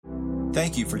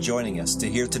Thank you for joining us to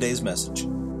hear today's message.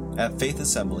 At Faith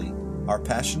Assembly, our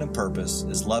passion and purpose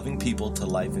is loving people to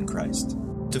life in Christ.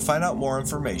 To find out more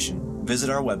information, visit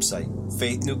our website,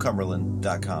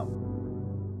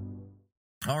 faithnewcumberland.com.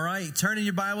 All right, turn in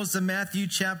your Bibles to Matthew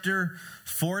chapter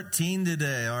 14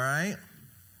 today, all right?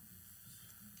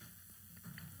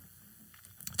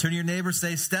 Turn to your neighbor,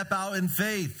 say, step out in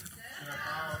faith. Step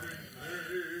out in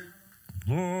faith.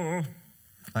 Oh,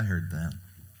 I heard that.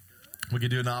 We could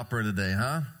do an opera today,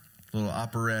 huh? A little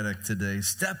operatic today.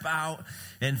 Step out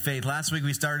in faith. Last week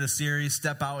we started a series,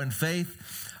 Step Out in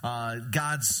Faith.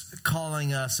 God's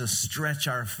calling us to stretch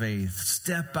our faith.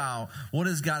 Step out. What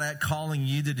is God calling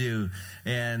you to do?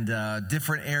 And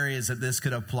different areas that this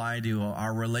could apply to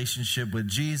our relationship with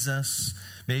Jesus.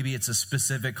 Maybe it's a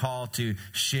specific call to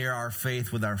share our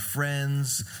faith with our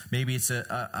friends. Maybe it's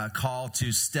a call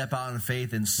to step out in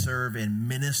faith and serve in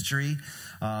ministry.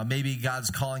 Maybe God's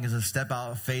calling us to step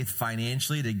out of faith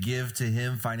financially, to give to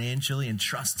Him financially and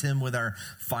trust Him with our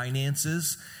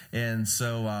finances. And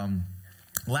so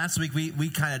last week we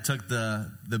kind of took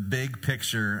the big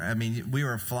picture. I mean, we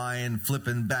were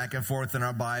flipping back and forth in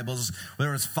our Bibles.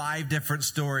 There was 5 different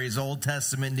stories, Old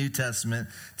Testament, New Testament.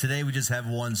 Today we just have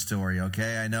one story,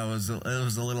 okay? I know it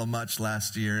was a little much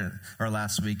last week,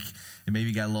 and maybe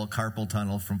you got a little carpal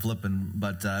tunnel from flipping.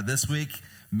 But this week,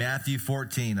 Matthew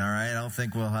 14, all right? I don't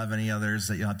think we'll have any others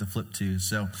that you'll have to flip to.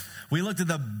 So we looked at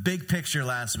the big picture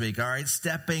last week, all right?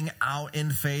 Stepping out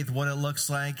in faith, what it looks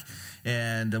like,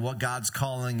 and what God's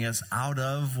calling us out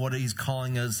of, what He's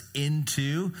calling us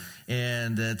into.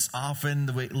 And it's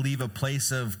often we leave a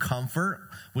place of comfort.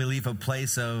 We leave a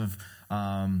place of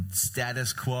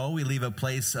status quo. We leave a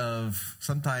place of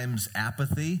sometimes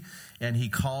apathy. And He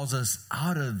calls us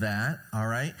out of that, all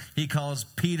right? He calls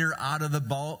Peter out of the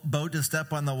boat to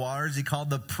step on the waters. He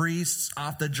called the priests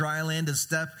off the dry land to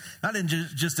step, not in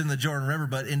just in the Jordan River,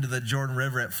 but into the Jordan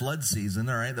River at flood season,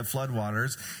 all right, the flood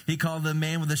waters. He called the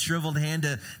man with the shriveled hand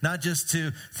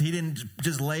he didn't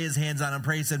just lay his hands on him and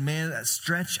pray. He said, man,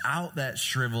 stretch out that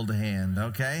shriveled hand,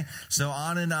 okay? So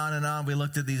on and on and on, we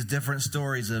looked at these different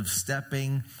stories of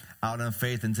stepping out in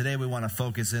faith. And today we want to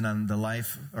focus in on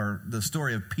the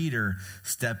story of Peter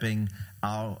stepping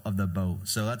out of the boat.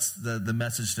 So that's the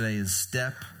message today is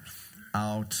step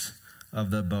out of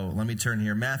the boat. Let me turn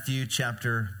here. Matthew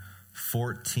chapter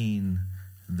 14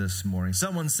 this morning.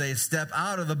 Someone say, step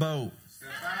out of the boat.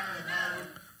 Step out of the boat.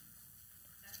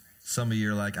 Some of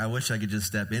you are like, I wish I could just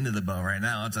step into the boat right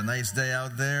now. It's a nice day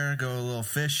out there. Go a little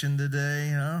fishing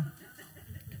today, huh?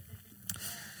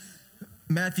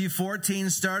 Matthew 14,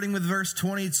 starting with verse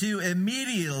 22,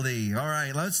 immediately. All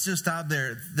right, let's just stop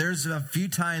there. There's a few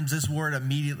times this word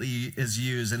immediately is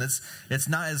used, and it's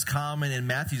not as common in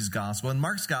Matthew's gospel. In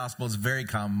Mark's gospel, it's very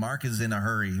common. Mark is in a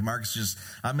hurry.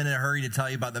 I'm in a hurry to tell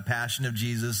you about the passion of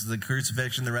Jesus, the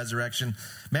crucifixion, the resurrection.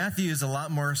 Matthew is a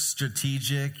lot more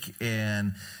strategic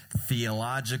and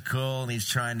theological, and he's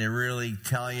trying to really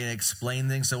tell you and explain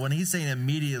things. So when he's saying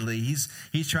immediately,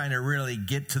 he's trying to really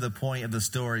get to the point of the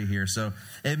story here. So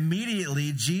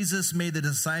immediately, Jesus made the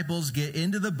disciples get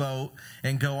into the boat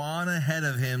and go on ahead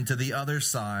of him to the other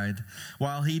side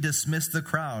while he dismissed the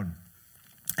crowd.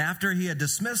 After he had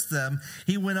dismissed them,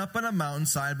 he went up on a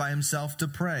mountainside by himself to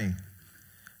pray.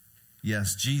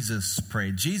 Yes, Jesus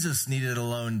prayed. Jesus needed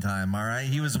alone time, all right?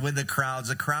 He was with the crowds.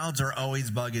 The crowds are always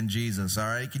bugging Jesus, all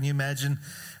right? Can you imagine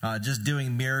just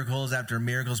doing miracles after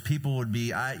miracles? People would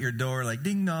be at your door like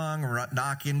ding dong,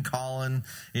 knocking, calling,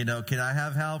 can I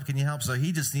have help? Can you help? So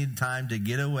he just needed time to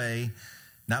get away,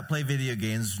 not play video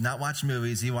games, not watch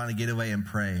movies. He wanted to get away and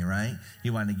pray, right? He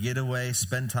wanted to get away,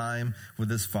 spend time with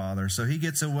his Father. So he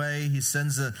gets away. He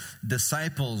sends the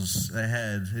disciples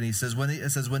ahead. And it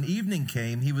says, when evening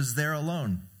came, he was there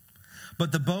alone.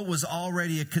 But the boat was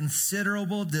already a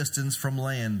considerable distance from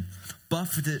land,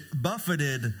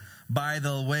 buffeted by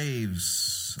the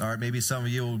waves. All right, maybe some of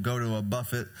you will go to a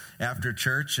buffet after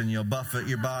church and you'll buffet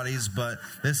your bodies, but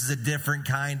this is a different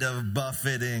kind of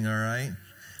buffeting, all right?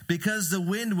 Because the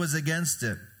wind was against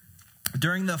it.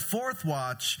 During the 4th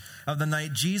watch of the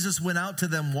night, Jesus went out to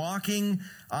them walking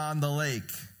on the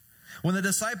lake. When the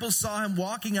disciples saw him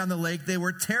walking on the lake, they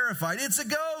were terrified. It's a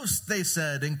ghost, they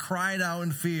said, and cried out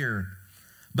in fear.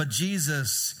 But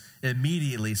Jesus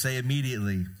immediately.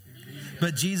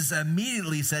 But Jesus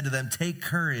immediately said to them, take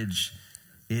courage.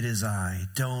 It is I.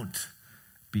 Don't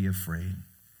be afraid.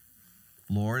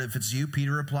 Lord, if it's you,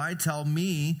 Peter replied, tell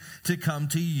me to come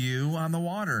to you on the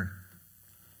water.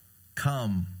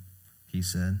 Come, he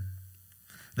said.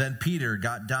 Then Peter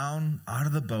got down out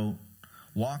of the boat,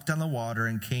 walked on the water,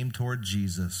 and came toward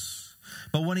Jesus.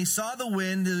 But when he saw the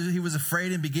wind, he was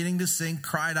afraid and beginning to sink,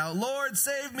 cried out, Lord,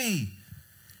 save me.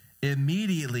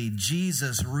 Immediately,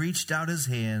 Jesus reached out his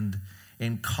hand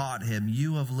and caught him.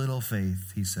 "You of little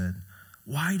faith," he said,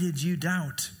 "why did you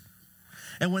doubt?"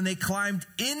 And when they climbed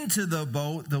into the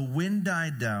boat, the wind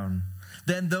died down.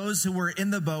 Then those who were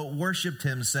in the boat worshiped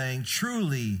him, saying,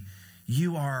 "Truly,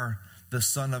 you are the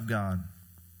Son of God.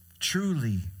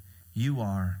 Truly, you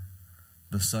are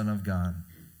the Son of God."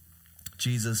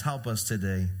 Jesus, help us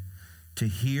today to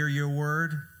hear your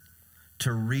word,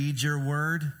 to read your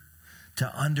word,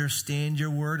 to understand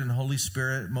your word. And Holy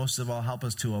Spirit, most of all, help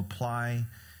us to apply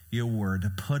your word, to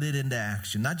put it into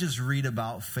action. Not just read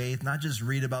about faith, not just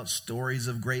read about stories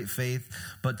of great faith,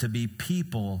 but to be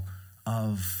people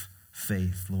of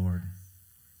faith, Lord.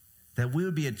 That we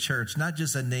would be a church, not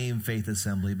just a name, Faith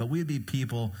Assembly, but we would be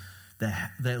people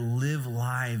that live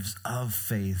lives of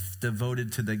faith,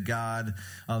 devoted to the God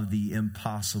of the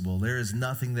impossible. There is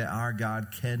nothing that our God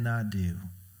cannot do.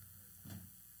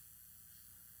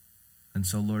 And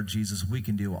so, Lord Jesus, we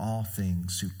can do all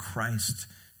things through Christ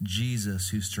Jesus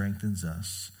who strengthens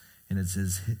us. And it's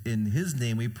in his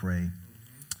name we pray.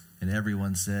 And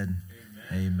everyone said,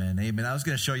 Amen. Amen. I was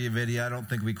going to show you a video. I don't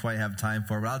think we quite have time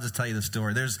for it, but I'll just tell you the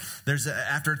story.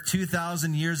 After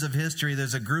 2,000 years of history,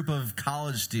 there's a group of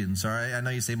college students, all right? I know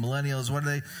you say millennials. What are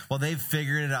they? Well, they've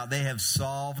figured it out. They have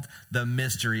solved the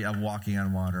mystery of walking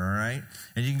on water, all right?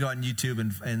 And you can go on YouTube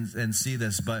and see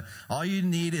this, but all you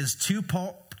need is two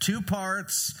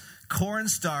parts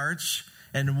cornstarch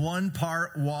and 1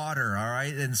 part water, all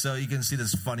right? And so you can see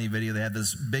this funny video. They have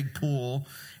this big pool,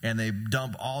 and they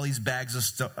dump all these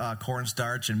bags of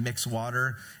cornstarch and mix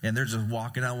water, and they're just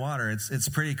walking on water. It's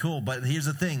pretty cool. But here's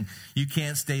the thing. You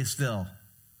can't stay still,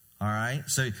 all right?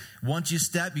 So once you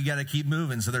step, you got to keep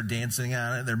moving. So they're dancing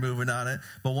on it. They're moving on it.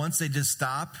 But once they just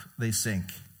stop, they sink.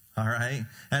 All right,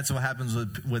 that's what happens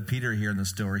with Peter here in the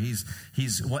story.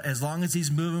 He's as long as he's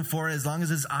moving forward, as long as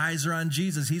his eyes are on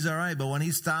Jesus, he's all right. But when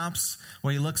he stops,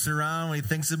 when he looks around, when he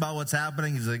thinks about what's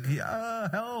happening, he's like,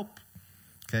 help.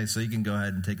 Okay, so you can go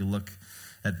ahead and take a look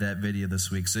at that video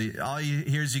this week. So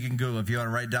here's you can Google if you want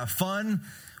to write down fun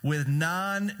with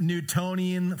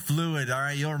non-Newtonian fluid. All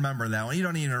right, you'll remember that one. You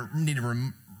don't even need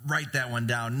to write that one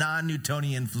down.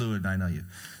 Non-Newtonian fluid. I know you.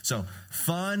 So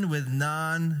fun with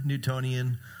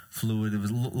non-Newtonian fluid. It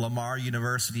was Lamar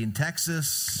University in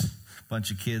Texas. A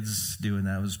bunch of kids doing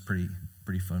that. It was pretty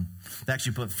fun. They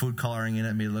actually put food coloring in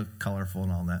it, made it look colorful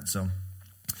and all that. So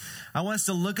I want us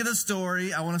to look at the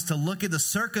story. I want us to look at the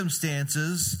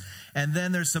circumstances. And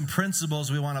then there's some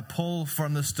principles we want to pull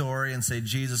from the story and say,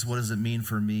 Jesus, what does it mean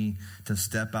for me to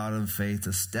step out of faith,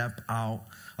 to step out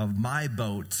of my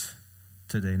boat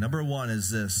today? Number one is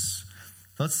this.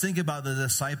 Let's think about the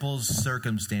disciples'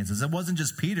 circumstances. It wasn't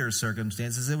just Peter's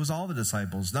circumstances. It was all the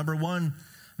disciples. Number one,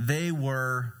 they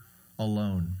were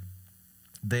alone.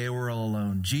 They were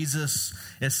alone. Jesus,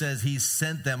 it says he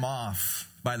sent them off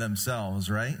by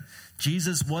themselves, right?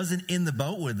 Jesus wasn't in the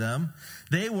boat with them.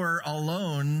 They were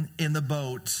alone in the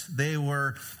boat. They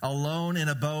were alone in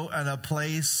a boat at a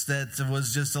place that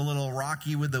was just a little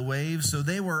rocky with the waves. So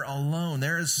they were alone.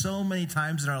 There is so many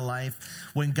times in our life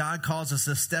when God calls us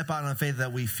to step out on faith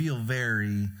that we feel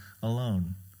very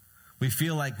alone. We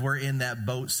feel like we're in that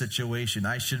boat situation.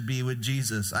 I should be with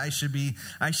Jesus. I should be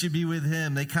with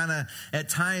him. They kind of, at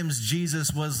times,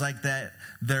 Jesus was like that,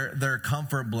 their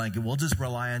comfort blanket. We'll just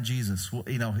rely on Jesus.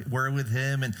 We're with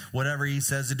him, and whatever he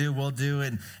says to do, we'll do.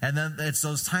 And then it's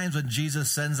those times when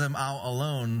Jesus sends them out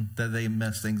alone that they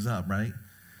mess things up, right?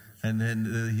 And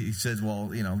then he says,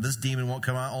 well, this demon won't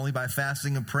come out only by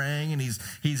fasting and praying. And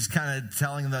he's kind of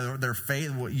telling their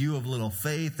faith, what you of little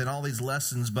faith, and all these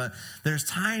lessons. But there's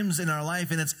times in our life,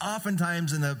 and it's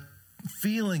oftentimes in the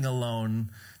feeling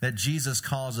alone, that Jesus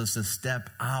calls us to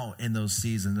step out in those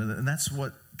seasons. And that's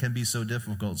what can be so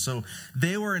difficult. So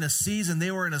they were in a season,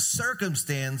 they were in a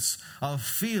circumstance of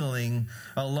feeling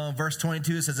alone. Verse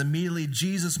 22, it says, immediately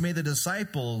Jesus made the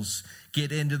disciples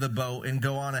get into the boat and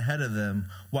go on ahead of them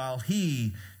while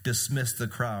he dismissed the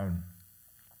crowd.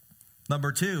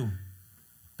 Number two,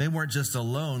 they weren't just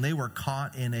alone, they were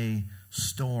caught in a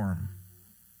storm.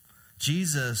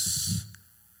 Jesus,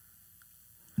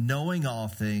 knowing all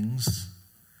things,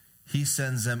 he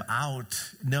sends them out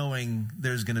knowing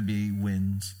there's going to be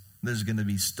winds. There's going to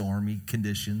be stormy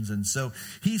conditions. And so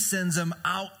he sends them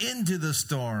out into the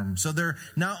storm. So they're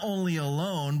not only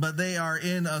alone, but they are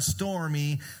in a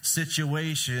stormy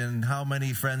situation. How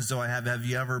many friends do I have? Have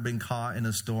you ever been caught in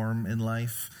a storm in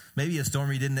life? Maybe a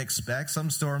storm you didn't expect. Some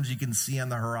storms you can see on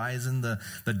the horizon,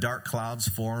 the dark clouds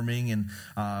forming.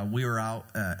 And we were out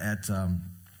at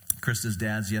Krista's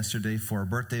dad's yesterday for a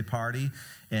birthday party.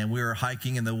 And we were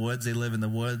hiking in the woods. They live in the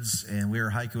woods. And we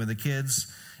were hiking with the kids.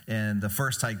 And the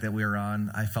first hike that we were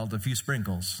on, I felt a few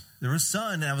sprinkles. There was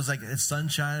sun, and I was like, it's sun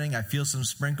shining. I feel some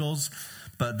sprinkles.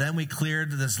 But then we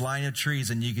cleared this line of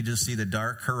trees, and you could just see the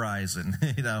dark horizon,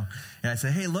 And I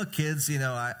said, hey, look, kids,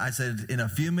 I said, in a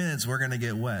few minutes, we're going to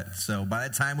get wet. So by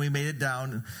the time we made it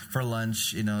down for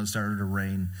lunch, it started to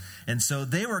rain. And so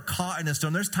they were caught in a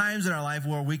storm. There's times in our life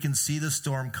where we can see the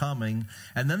storm coming,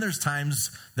 and then there's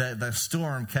times that the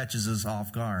storm catches us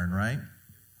off guard, right?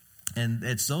 And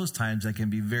it's those times that can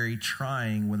be very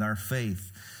trying with our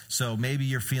faith. So maybe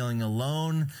you're feeling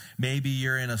alone. Maybe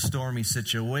you're in a stormy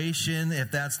situation. If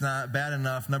that's not bad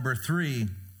enough, number 3,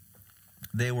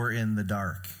 they were in the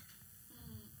dark.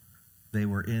 They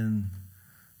were in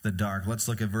the dark. Let's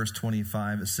look at verse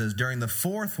 25. It says, during the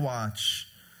 4th watch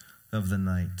of the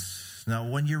night. Now,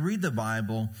 when you read the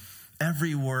Bible,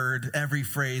 every word, every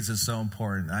phrase is so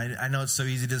important. I know it's so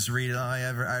easy to just read it.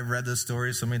 I've read this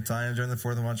story so many times during the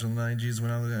 4th watch of the night. Jesus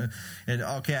went on, and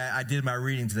okay, I did my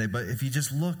reading today. But if you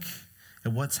just look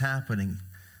at what's happening,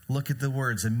 look at the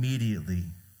words. Immediately,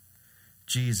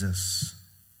 Jesus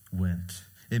went.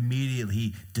 Immediately,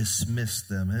 he dismissed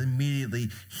them. Immediately,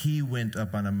 he went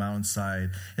up on a mountainside.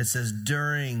 It says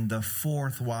during the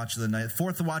 4th watch of the night.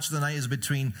 4th watch of the night is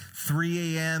between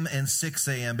 3 a.m. and 6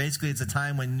 a.m. Basically, it's a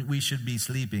time when we should be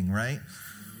sleeping, right?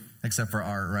 Except for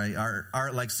Art, right?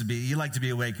 Art likes to be, you like to be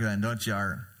awake then, don't you,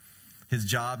 Art? His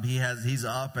job, he's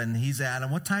up and he's at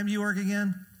him. What time do you work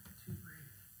again?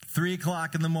 3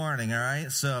 o'clock in the morning, all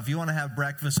right? So if you want to have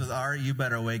breakfast with Art, you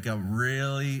better wake up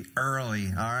really early,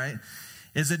 all right?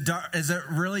 Is it dark? Is it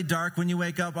really dark when you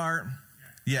wake up, Art?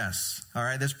 Yes. All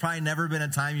right. There's probably never been a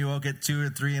time you woke at 2 or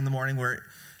 3 in the morning where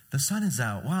the sun is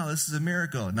out. Wow, this is a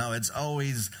miracle. No, it's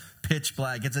always pitch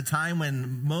black. It's a time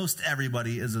when most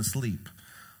everybody is asleep.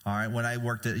 All right. When I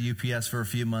worked at UPS for a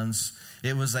few months,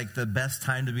 it was like the best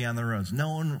time to be on the roads.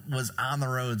 No one was on the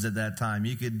roads at that time.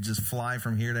 You could just fly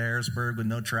from here to Harrisburg with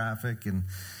no traffic,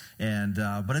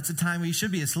 but it's a time where you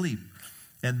should be asleep.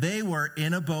 And they were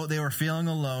in a boat. They were feeling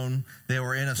alone. They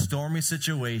were in a stormy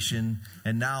situation.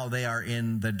 And now they are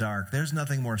in the dark. There's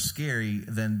nothing more scary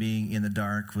than being in the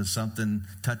dark when something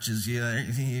touches you.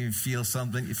 You feel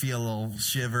something. You feel a little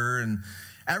shiver. And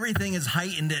everything is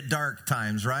heightened at dark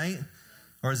times, right?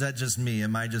 Or is that just me?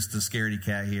 Am I just a scaredy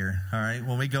cat here? All right.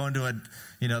 When we go into when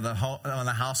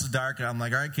the house is dark, I'm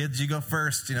like, all right, kids, you go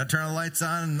first. Turn the lights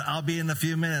on and I'll be in a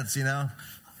few minutes,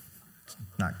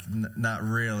 Not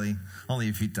really. Only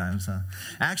a few times, huh?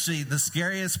 Actually, the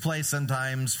scariest place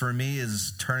sometimes for me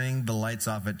is turning the lights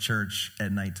off at church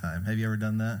at nighttime. Have you ever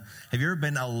done that? Have you ever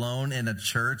been alone in a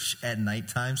church at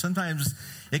nighttime? Sometimes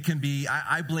it can be,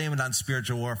 I blame it on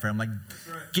spiritual warfare. I'm like,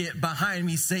 get behind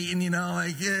me, Satan,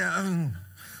 yeah.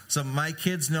 So my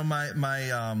kids know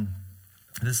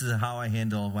this is how I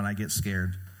handle when I get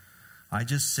scared. I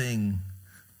just sing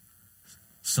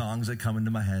songs that come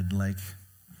into my head like,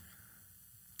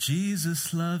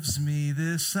 Jesus loves me,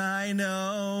 this I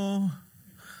know,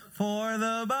 for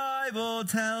the Bible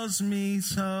tells me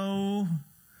so.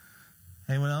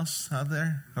 Anyone else out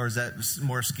there? Or is that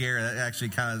more scary? That actually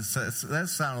kind of, that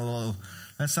sounded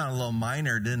a little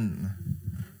minor, didn't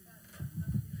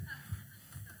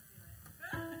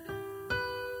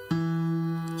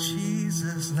it?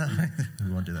 Jesus, no,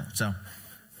 we won't do that. So,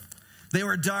 they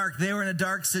were dark. They were in a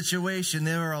dark situation.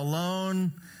 They were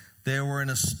alone. They were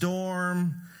in a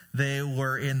storm. They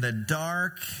were in the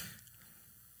dark.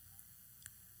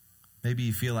 Maybe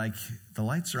you feel like the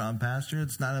lights are on, Pastor.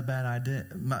 It's not a bad idea,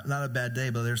 not a bad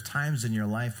day, but there's times in your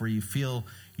life where you feel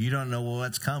you don't know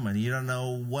what's coming. You don't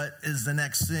know what is the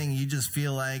next thing. You just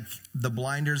feel like the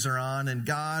blinders are on and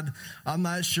God, I'm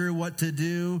not sure what to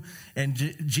do. And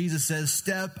Jesus says,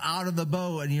 step out of the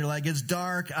boat. And you're like, it's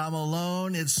dark. I'm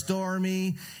alone. It's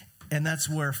stormy. And that's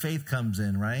where faith comes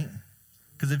in, right?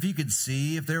 Because if you could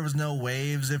see, if there was no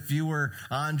waves, if you were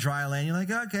on dry land, you're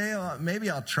like, okay, well, maybe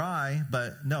I'll try.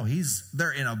 But no,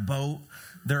 they're in a boat.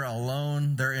 They're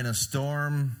alone. They're in a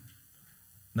storm.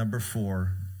 Number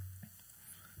 4,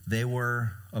 they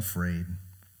were afraid.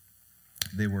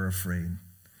 They were afraid.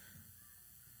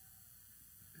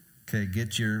 Okay,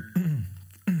 get your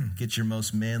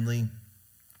most manly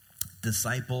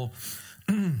disciple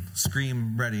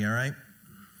scream ready, all right?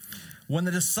 When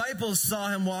the disciples saw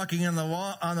him walking on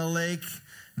the lake,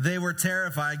 they were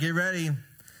terrified. Get ready.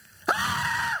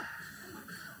 Ah!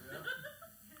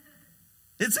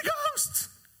 It's a ghost.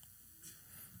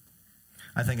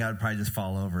 I think I would probably just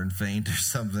fall over and faint or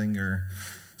something, or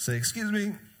say, excuse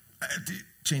me, I have to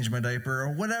change my diaper,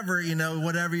 or whatever,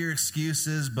 whatever your excuse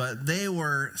is. But they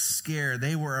were scared.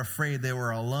 They were afraid. They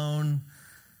were alone.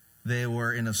 They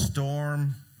were in a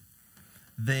storm.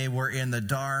 They were in the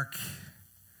dark.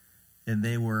 and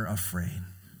they were afraid.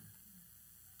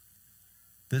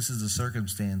 This is a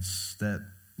circumstance that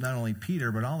not only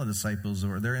Peter, but all the disciples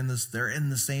they're in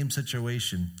the same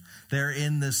situation. They're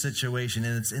in this situation,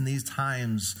 and it's in these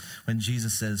times when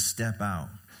Jesus says, step out.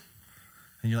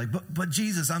 And you're like, but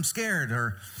Jesus, I'm scared.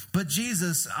 Or, but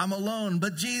Jesus, I'm alone.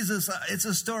 But Jesus, it's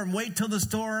a storm. Wait till the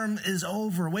storm is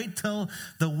over. Wait till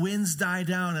the winds die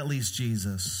down, at least,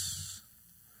 Jesus.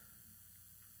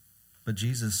 But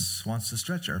Jesus wants to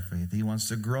stretch our faith. He wants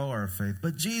to grow our faith.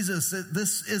 But Jesus,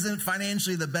 this isn't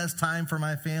financially the best time for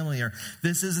my family, or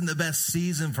this isn't the best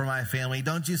season for my family.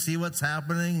 Don't you see what's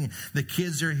happening? The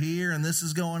kids are here and this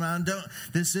is going on.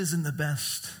 This isn't the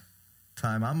best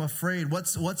time. I'm afraid.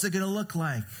 What's it going to look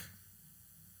like?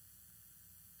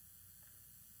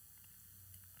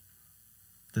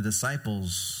 The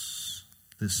disciples,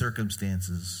 the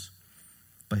circumstances.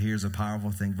 But here's a powerful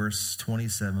thing. Verse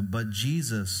 27. But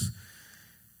Jesus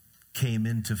came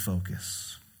into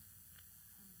focus.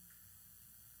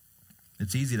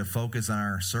 It's easy to focus on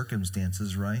our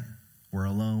circumstances, right? We're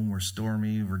alone, we're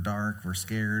stormy, we're dark, we're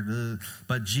scared.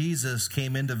 But Jesus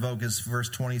came into focus. Verse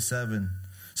 27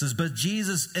 says, but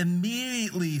Jesus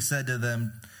immediately said to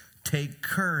them, take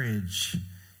courage,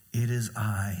 it is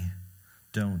I.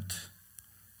 Don't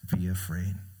be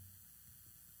afraid.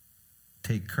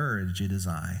 Take courage, it is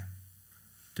I.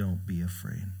 Don't be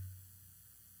afraid.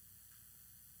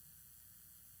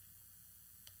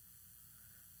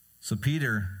 So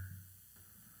Peter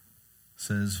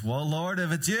says, well, Lord,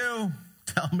 if it's you,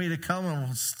 tell me to come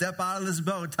and step out of this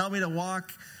boat. Tell me to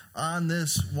walk on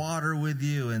this water with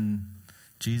you. And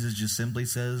Jesus just simply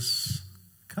says,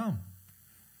 come.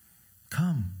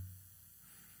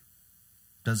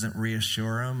 Doesn't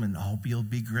reassure him and hope you'll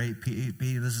be great,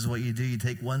 Peter. This is what you do. You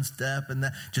take one step and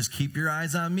just keep your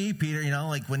eyes on me, Peter. You know,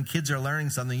 like when kids are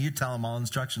learning something, you tell them all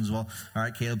instructions. Well, all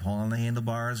right, Caleb, hold on the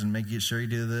handlebars and make sure you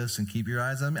do this and keep your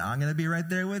eyes on me. I'm going to be right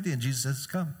there with you. And Jesus says,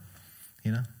 come,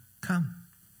 come.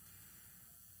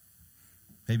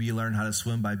 Maybe you learn how to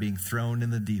swim by being thrown in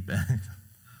the deep end.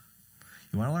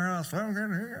 You want to learn how to swim?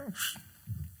 Here you go.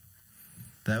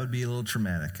 That would be a little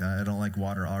traumatic. I don't like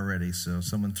water already, so if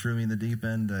someone threw me in the deep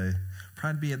end, I'd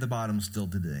probably be at the bottom still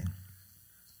today.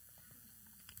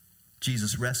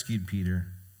 Jesus rescued Peter,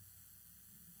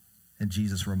 and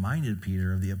Jesus reminded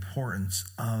Peter of the importance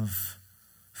of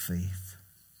faith.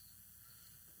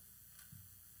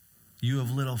 You have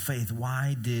little faith.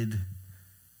 Why did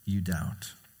you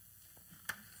doubt?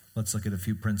 Let's look at a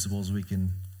few principles we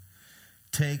can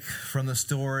take from the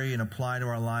story and apply to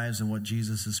our lives and what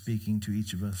Jesus is speaking to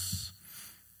each of us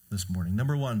this morning.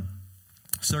 Number one,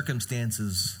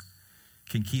 circumstances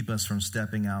can keep us from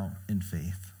stepping out in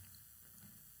faith.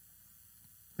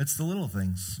 It's the little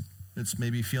things. It's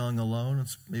maybe feeling alone.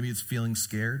 Maybe it's feeling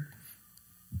scared.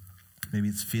 Maybe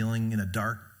it's feeling in a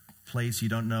dark place. You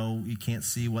don't know, you can't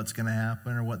see what's going to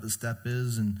happen or what the step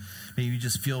is, and maybe you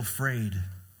just feel afraid.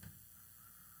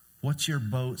 What's your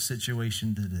boat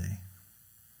situation today?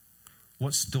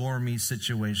 What stormy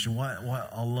situation, what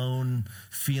alone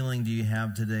feeling do you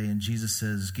have today? And Jesus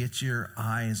says, get your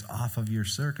eyes off of your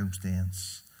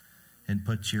circumstance and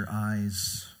put your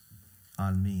eyes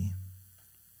on me.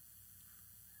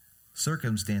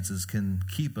 Circumstances can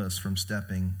keep us from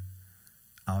stepping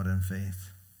out in faith.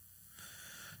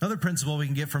 Another principle we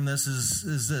can get from this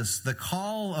is this. The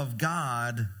call of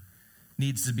God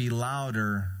needs to be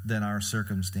louder than our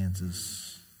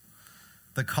circumstances.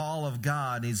 The call of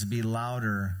God needs to be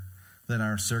louder than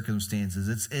our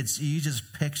circumstances. It's you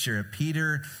just picture it.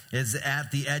 Peter is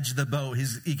at the edge of the boat.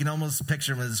 You can almost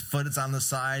picture him. His foot is on the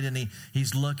side, and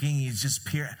he's looking. He's just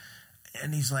peering,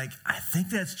 and he's like, I think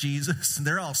that's Jesus. And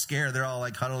they're all scared. They're all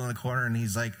like huddled in the corner, and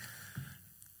he's like,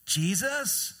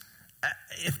 Jesus,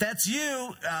 if that's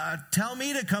you, tell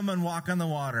me to come and walk on the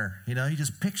water. You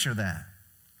just picture that.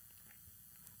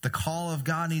 The call of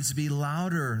God needs to be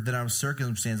louder than our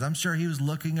circumstance. I'm sure he was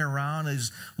looking around.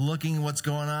 He's looking what's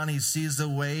going on. He sees the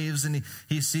waves, and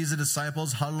he sees the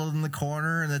disciples huddled in the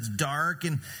corner, and it's dark,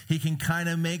 and he can kind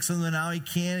of make something out. He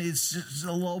can't. It's just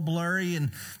a little blurry.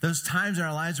 And those times in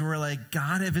our lives where we're like,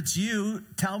 God, if it's you,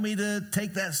 tell me to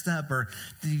take that step. Or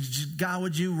God,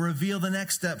 would you reveal the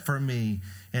next step for me?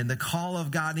 And the call of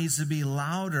God needs to be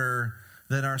louder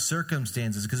than our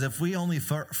circumstances. Because if we only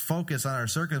focus on our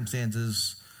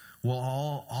circumstances,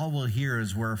 well, all we'll hear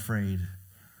is we're afraid.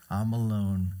 I'm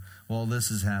alone. Well, this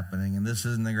is happening, and this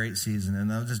isn't a great season,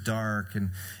 and I'm just dark,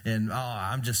 and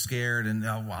I'm just scared, and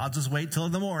I'll just wait till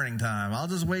the morning time. I'll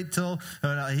just wait till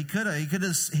he could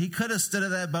have stood at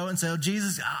that boat and said, "Oh,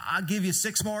 Jesus, I'll give you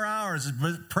 6 more hours.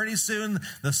 But pretty soon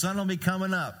the sun will be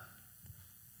coming up."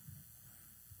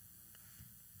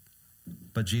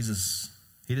 But Jesus,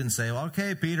 he didn't say, well,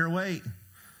 okay, Peter, wait.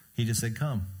 He just said,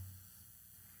 come.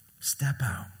 Step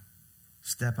out.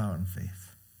 Step out in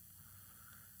faith.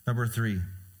 Number 3,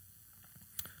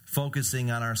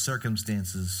 focusing on our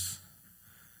circumstances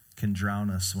can drown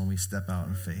us when we step out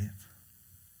in faith.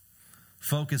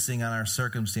 Focusing on our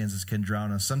circumstances can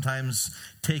drown us. Sometimes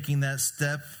taking that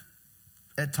step,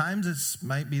 at times it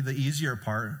might be the easier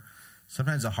part.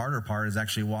 Sometimes the harder part is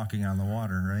actually walking on the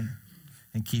water, right?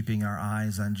 And keeping our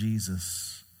eyes on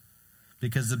Jesus.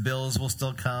 Because the bills will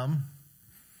still come.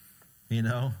 You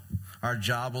know, our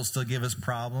job will still give us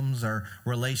problems. Our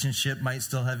relationship might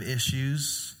still have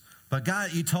issues. But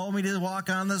God, you told me to walk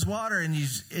on this water,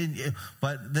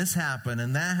 but this happened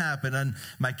and that happened, and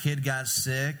my kid got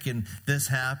sick, and this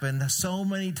happened. So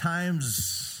many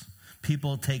times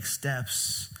people take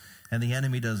steps, and the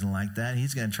enemy doesn't like that.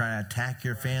 He's going to try to attack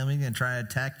your family, going to try to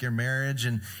attack your marriage,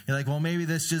 and you're like, well, maybe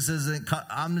this just isn't,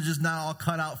 I'm just not all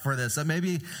cut out for this.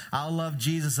 Maybe I'll love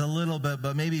Jesus a little bit,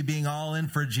 but maybe being all in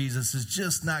for Jesus is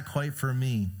just not quite for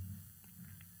me.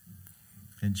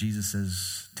 And Jesus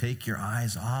says, take your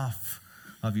eyes off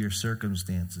of your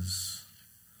circumstances.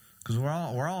 Because we're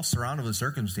all surrounded with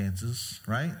circumstances,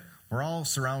 right? We're all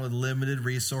surrounded with limited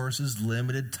resources,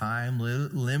 limited time,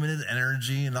 limited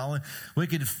energy, and all. We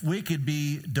could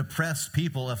be depressed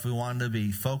people if we wanted to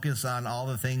be. Focus on all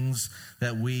the things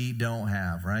that we don't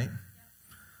have, right?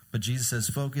 But Jesus says,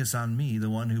 focus on me, the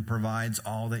one who provides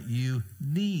all that you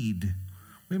need.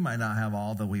 We might not have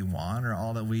all that we want or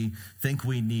all that we think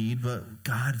we need, but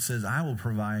God says, I will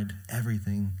provide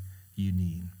everything you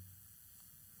need.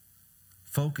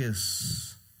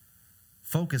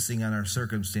 Focusing on our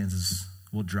circumstances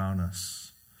will drown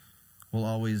us. We'll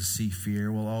always see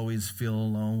fear. We'll always feel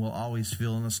alone. We'll always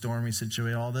feel in a stormy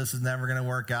situation. All this is never going to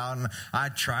work out. And I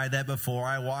tried that before.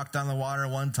 I walked on the water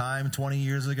one time 20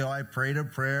 years ago. I prayed a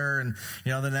prayer, and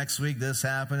the next week this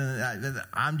happened, and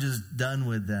I'm just done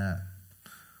with that.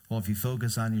 Well, if you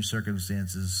focus on your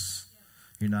circumstances,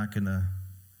 you're not going to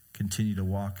continue to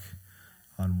walk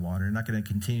on water. You're not going to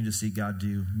continue to see God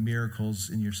do miracles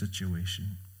in your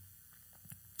situation.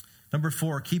 Number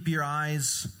 4, keep your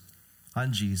eyes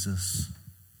on Jesus.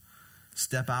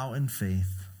 Step out in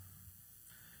faith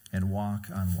and walk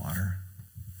on water.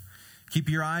 Keep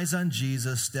your eyes on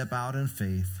Jesus, step out in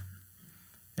faith,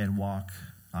 and walk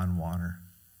on water.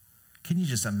 Can you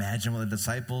just imagine what the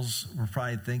disciples were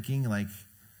probably thinking? Like,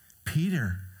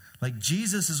 Peter, like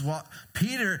Jesus is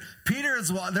Peter is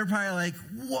they're probably like,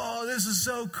 whoa, this is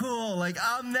so cool. Like,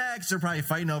 I'm next. They're probably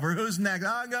fighting over who's next.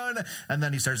 I'm going. And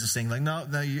then he starts to sing like, no,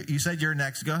 you said you're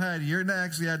next. Go ahead. You're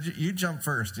next. Yeah, you jump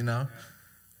first,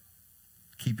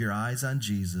 Keep your eyes on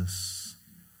Jesus.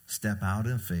 Step out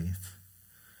in faith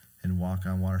and walk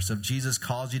on water. So if Jesus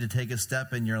calls you to take a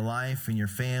step in your life, in your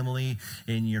family,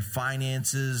 in your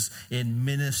finances, in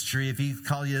ministry, if he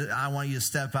calls you, I want you to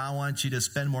step out, I want you to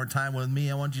spend more time with me,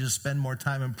 I want you to spend more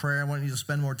time in prayer, I want you to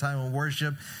spend more time in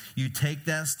worship, you take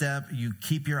that step, you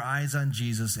keep your eyes on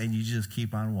Jesus, and you just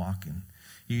keep on walking.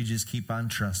 You just keep on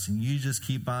trusting. You just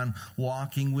keep on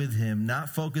walking with him, not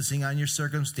focusing on your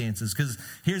circumstances. Because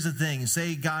here's the thing.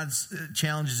 Say God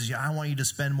challenges you, I want you to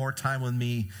spend more time with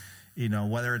me,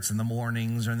 whether it's in the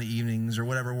mornings or in the evenings or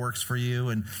whatever works for you.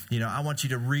 And, I want you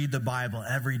to read the Bible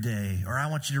every day. Or I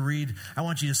want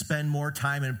you to spend more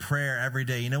time in prayer every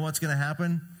day. You know what's going to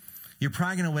happen? You're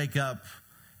probably going to wake up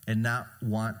and not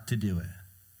want to do it.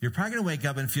 You're probably going to wake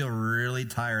up and feel really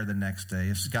tired the next day.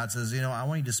 If God says, I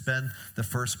want you to spend the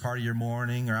first part of your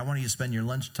morning, or I want you to spend your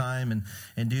lunchtime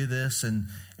and do this. And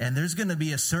there's going to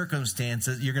be a circumstance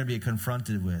that you're going to be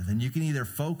confronted with. And you can either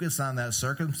focus on that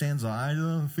circumstance, I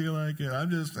don't feel like it, I'm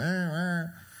just,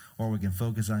 or we can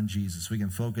focus on Jesus. We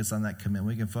can focus on that commitment.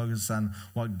 We can focus on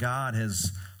what God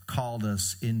has called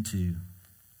us into.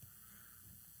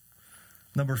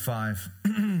 Number 5.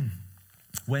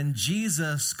 When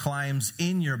Jesus climbs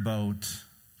in your boat,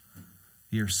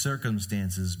 your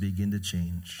circumstances begin to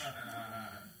change.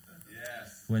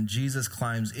 Yes. When Jesus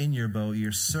climbs in your boat,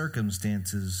 your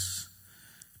circumstances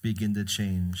begin to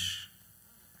change.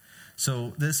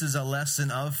 So this is a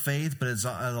lesson of faith, but it's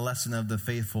a lesson of the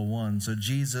faithful one. So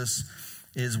Jesus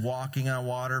is walking on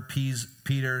water.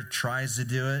 Peter tries to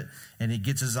do it, and he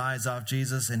gets his eyes off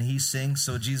Jesus, and he sinks.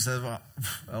 So Jesus says,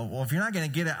 well, if you're not going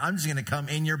to get it, I'm just going to come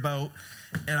in your boat,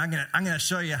 and I'm going to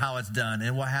show you how it's done.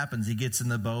 And what happens? He gets in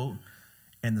the boat,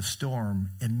 and the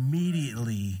storm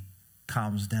immediately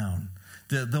calms down.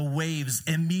 The waves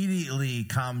immediately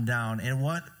calm down. And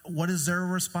what is their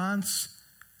response?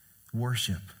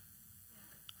 Worship,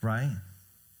 right?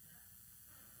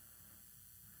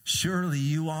 Surely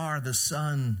you are the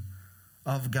Son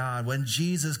of God. When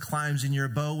Jesus climbs in your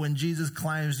boat, when Jesus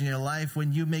climbs in your life,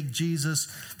 when you make Jesus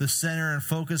the center and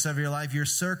focus of your life, your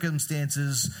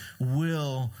circumstances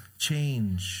will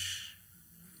change.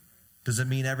 Does it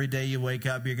mean every day you wake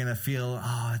up, you're going to feel,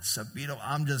 oh, it's a beautiful,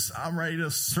 I'm ready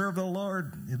to serve the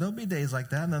Lord? There'll be days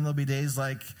like that. And then there'll be days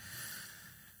like,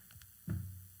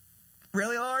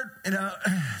 really, Lord?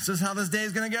 Is this how this day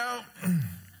is going to go?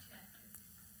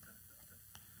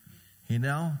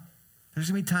 There's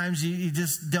going to be times you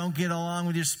just don't get along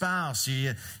with your spouse.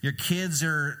 Your kids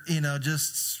are, you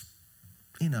just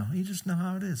know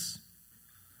how it is.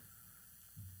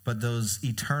 But those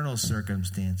eternal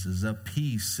circumstances, the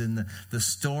peace and the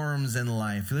storms in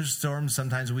life, there's storms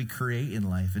sometimes we create in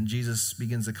life, and Jesus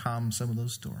begins to calm some of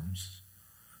those storms.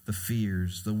 The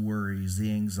fears, the worries,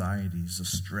 the anxieties, the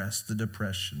stress, the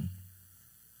depression.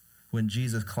 When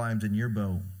Jesus climbs in your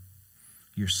boat,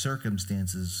 your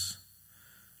circumstances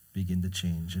begin to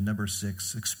change. And number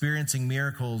 6, experiencing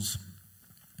miracles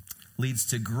leads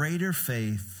to greater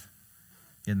faith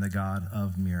in the God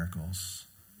of miracles.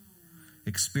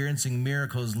 Experiencing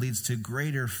miracles leads to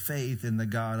greater faith in the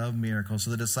God of miracles. So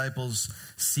the disciples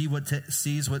sees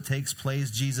what takes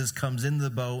place. Jesus comes into the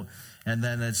boat, and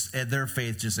then their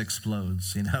faith just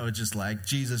explodes. It's just like,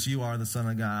 Jesus, you are the Son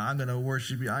of God. I'm going to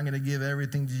worship you. I'm going to give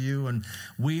everything to you, and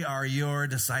we are your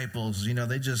disciples.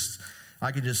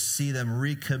 I can just see them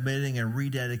recommitting and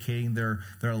rededicating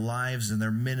their lives and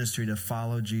their ministry to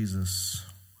follow Jesus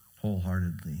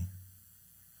wholeheartedly.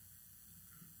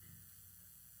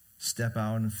 Step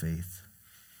out in faith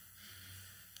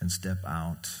and step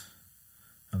out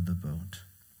of the boat.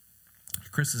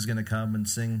 Chris is going to come and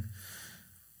sing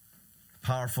a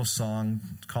powerful song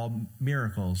called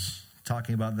Miracles,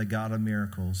 talking about the God of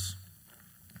miracles.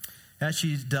 As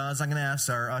she does, I'm going to ask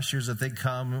our ushers if they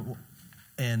come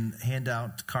and hand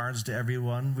out cards to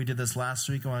everyone. We did this last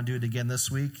week. I want to do it again this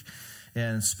week.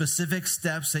 And specific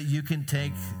steps that you can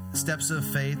take, steps of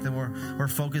faith, and we're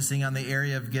focusing on the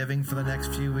area of giving for the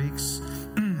next few weeks.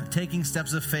 Taking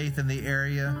steps of faith in the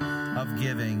area of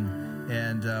giving.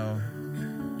 And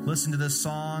listen to this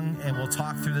song, and we'll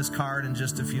talk through this card in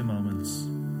just a few moments.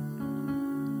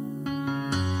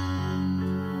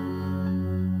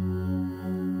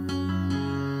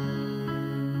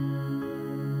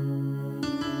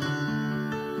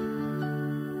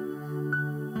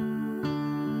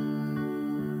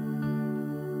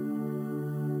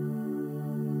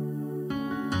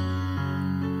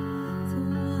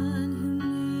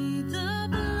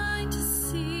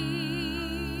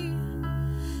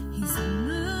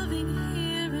 Moving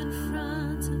here in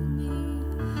front of me.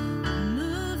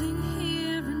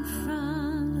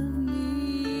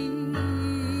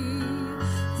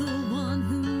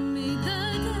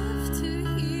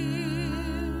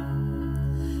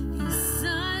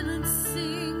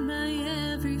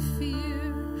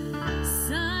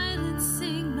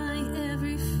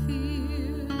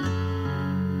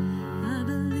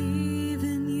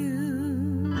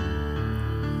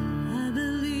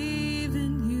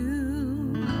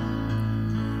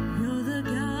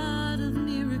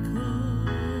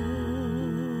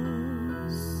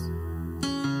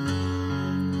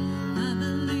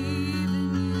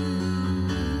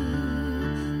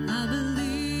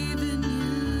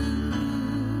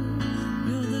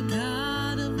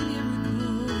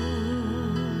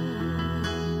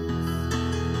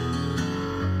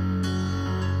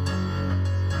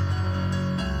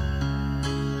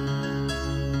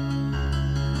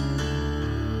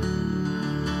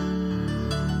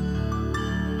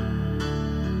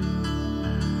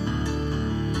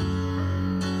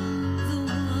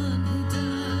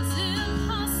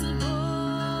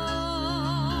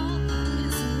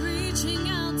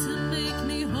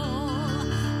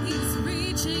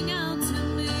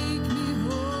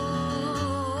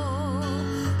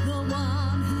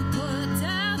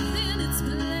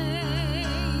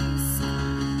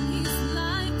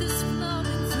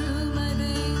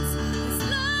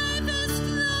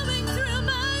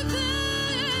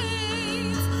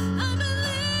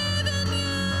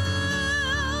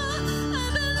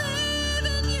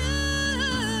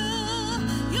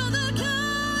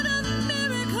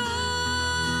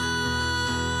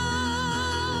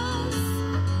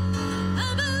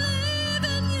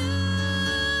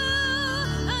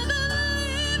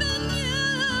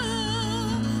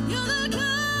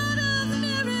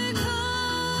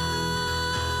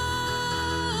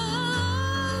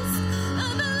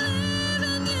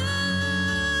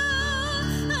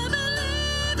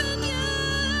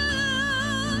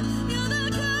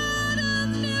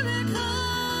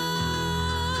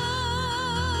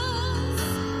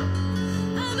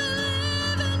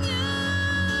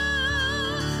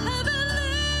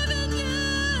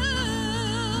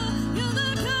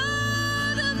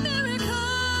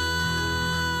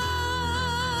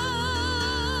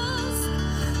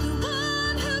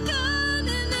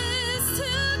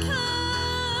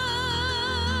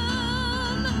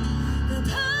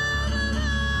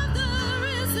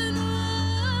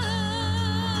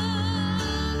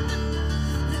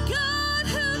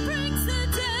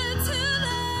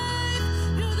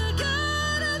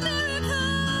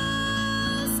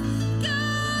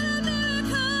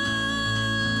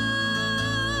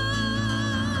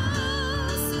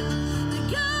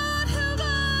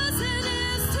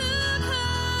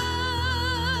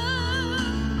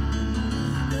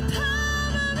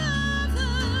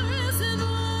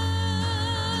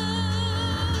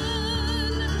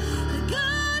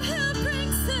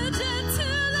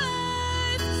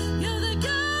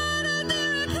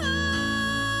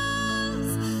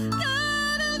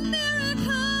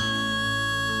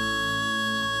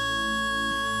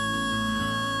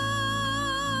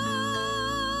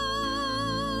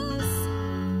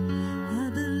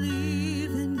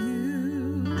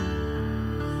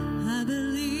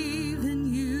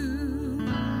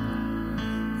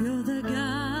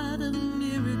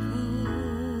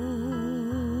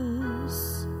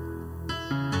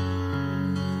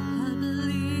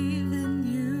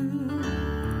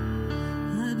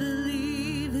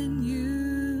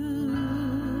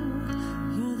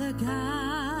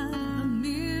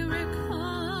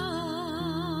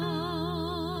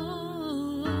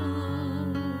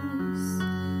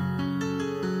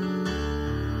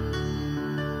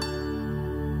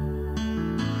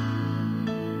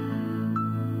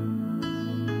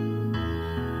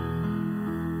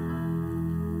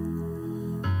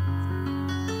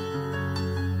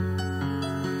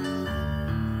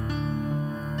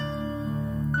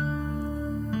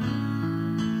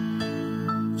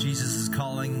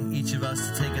 us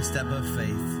to take a step of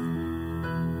faith.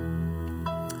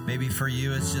 Maybe for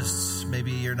you, it's just,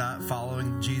 maybe you're not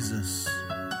following Jesus.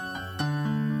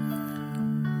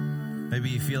 Maybe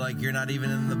you feel like you're not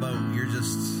even in the boat. You're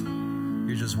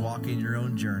just walking your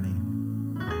own journey.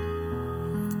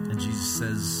 And Jesus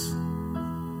says,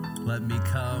 let me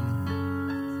come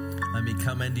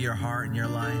into your heart and your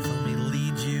life. Let me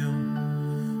lead you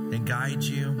and guide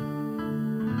you.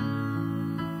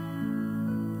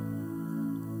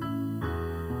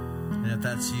 And if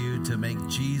that's you, to make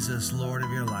Jesus Lord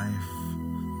of your life,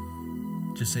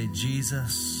 just say,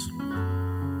 Jesus,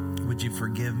 would you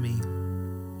forgive me?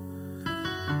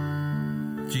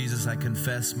 Jesus, I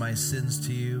confess my sins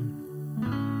to you.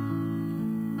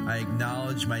 I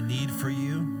acknowledge my need for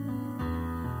you.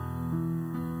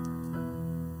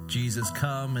 Jesus,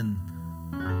 come and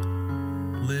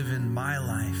live in my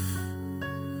life.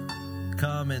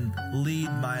 Come and lead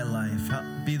my life.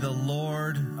 Be the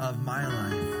Lord of my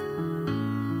life.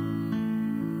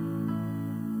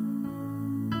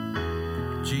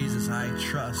 Jesus, I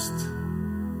trust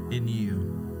in you.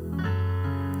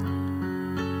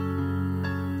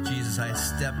 Jesus, I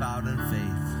step out in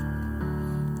faith.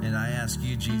 And I ask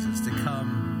you, Jesus, to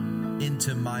come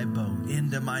into my boat,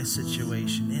 into my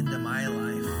situation, into my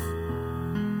life.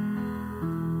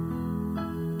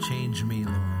 Change me,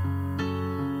 Lord.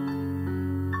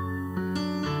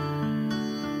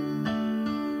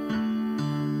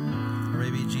 Or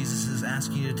maybe Jesus is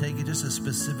asking you to take just a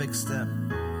specific step.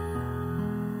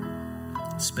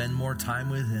 Spend more time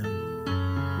with Him.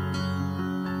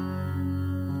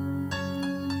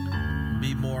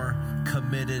 Be more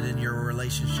committed in your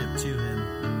relationship to Him.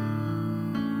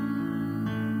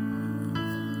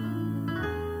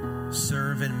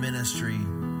 Serve in ministry.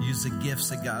 Use the gifts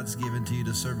that God's given to you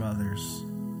to serve others.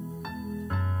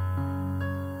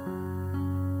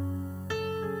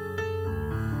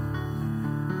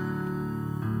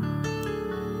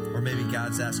 Or maybe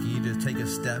God's asking you to take a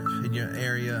step in your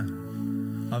area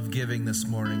of giving this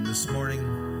morning. This morning,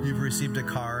 you've received a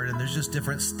card, and there's just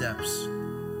different steps.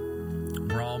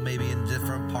 We're all maybe in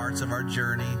different parts of our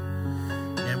journey.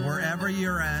 And wherever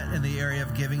you're at in the area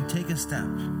of giving, take a step.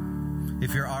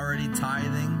 If you're already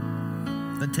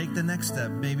tithing, then take the next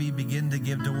step. Maybe begin to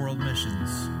give to world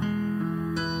missions.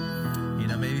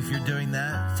 Maybe if you're doing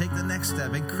that, take the next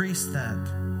step. Increase that.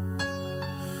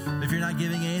 If you're not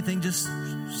giving anything, just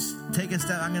take a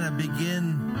step. I'm going to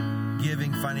begin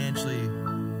giving financially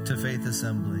to Faith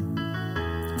Assembly.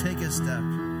 Take a step.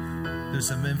 There's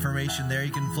some information there.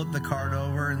 You can flip the card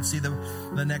over and see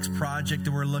the next project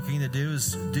that we're looking to do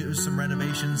is do some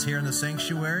renovations here in the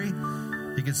sanctuary.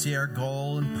 You can see our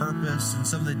goal and purpose and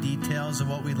some of the details of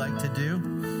what we'd like to do.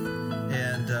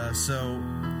 And so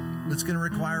it's going to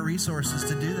require resources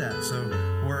to do that. So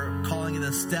we're calling it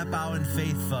a Step Out in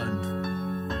Faith Fund.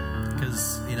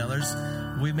 Because,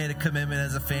 we've made a commitment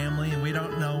as a family, and we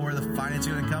don't know where the finance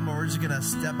is going to come, but we're just going to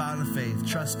step out in faith.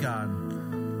 Trust God.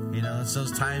 It's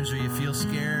those times where you feel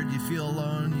scared, you feel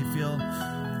alone, you feel,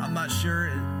 I'm not sure.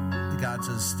 God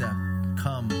says, step,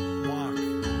 come, walk,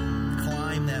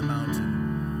 climb that mountain.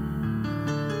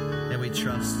 And we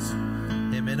trust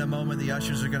Him. In a moment, the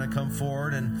ushers are going to come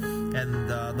forward and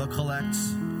they'll collect,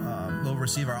 they'll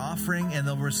receive our offering, and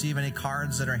they'll receive any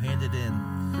cards that are handed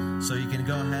in. So you can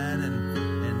go ahead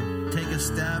and take a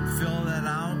step, fill that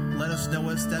out. Let us know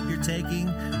what step you're taking.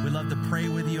 We'd love to pray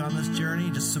with you on this journey,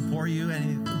 just support you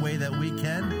any way that we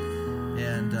can.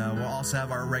 And we'll also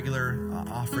have our regular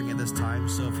offering at this time.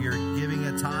 So if you're giving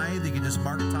a tithe, you can just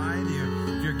mark tithe.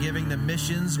 If you're giving to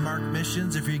missions, mark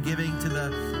missions. If you're giving to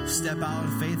the Step Out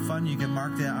in Faith Fund, you can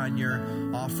mark that on your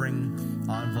offering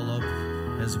envelope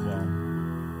as well.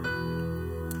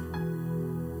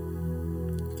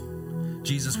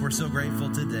 Jesus, we're so grateful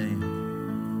today.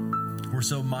 We're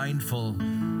so mindful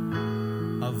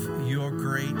of your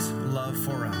great love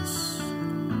for us.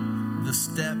 The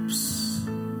steps,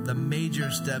 the major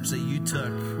steps that you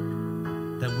took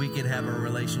that we could have a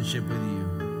relationship with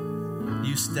you.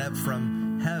 You stepped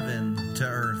from heaven to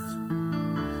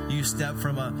earth. You stepped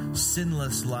from a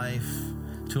sinless life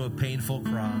to a painful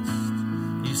cross.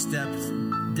 You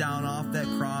stepped down off that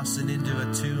cross and into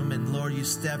a tomb. And Lord, you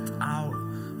stepped out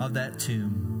of that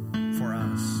tomb for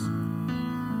us.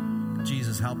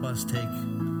 Jesus, help us take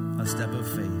a step of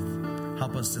faith.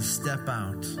 Help us to step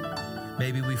out.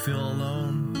 Maybe we feel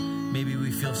alone. Maybe we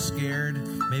feel scared.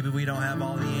 Maybe we don't have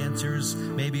all the answers.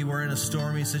 Maybe we're in a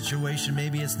stormy situation.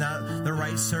 Maybe it's not the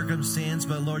right circumstance,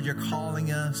 but Lord, you're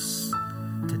calling us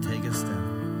to take a step.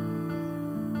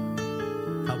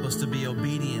 Help us to be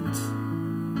obedient.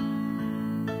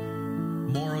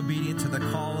 More obedient to the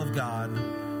call of God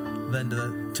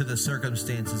than to the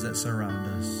circumstances that surround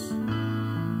us.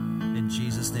 In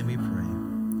Jesus' name we pray.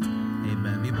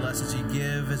 Amen. Be blessed as you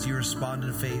give, as you respond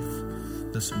in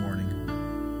faith this morning.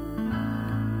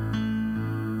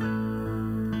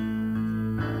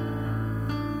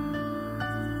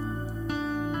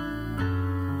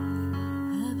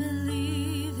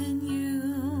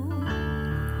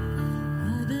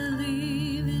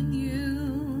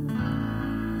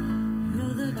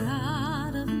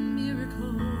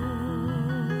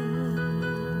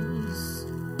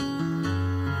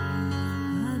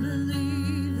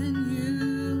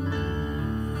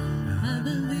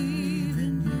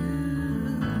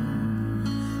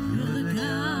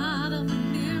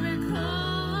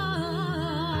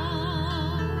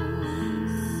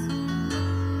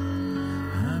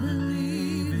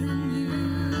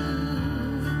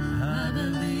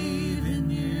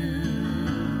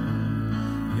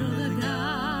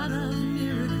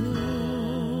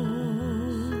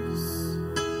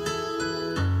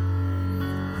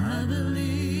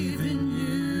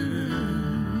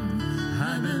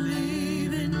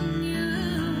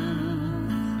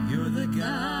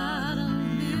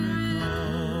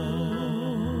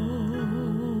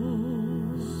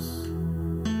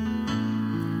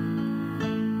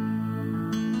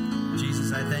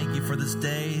 For this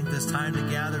day, this time to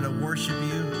gather to worship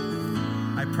you.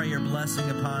 I pray your blessing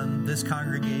upon this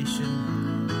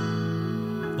congregation.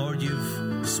 Lord,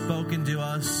 you've spoken to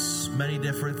us many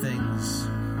different things,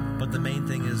 but the main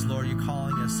thing is, Lord, you're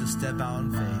calling us to step out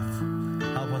in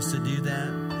faith. Help us to do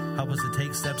that. Help us to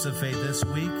take steps of faith this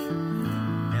week.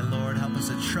 And Lord, help us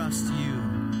to trust you,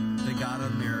 the God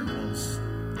of miracles.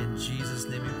 In Jesus'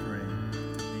 name we pray.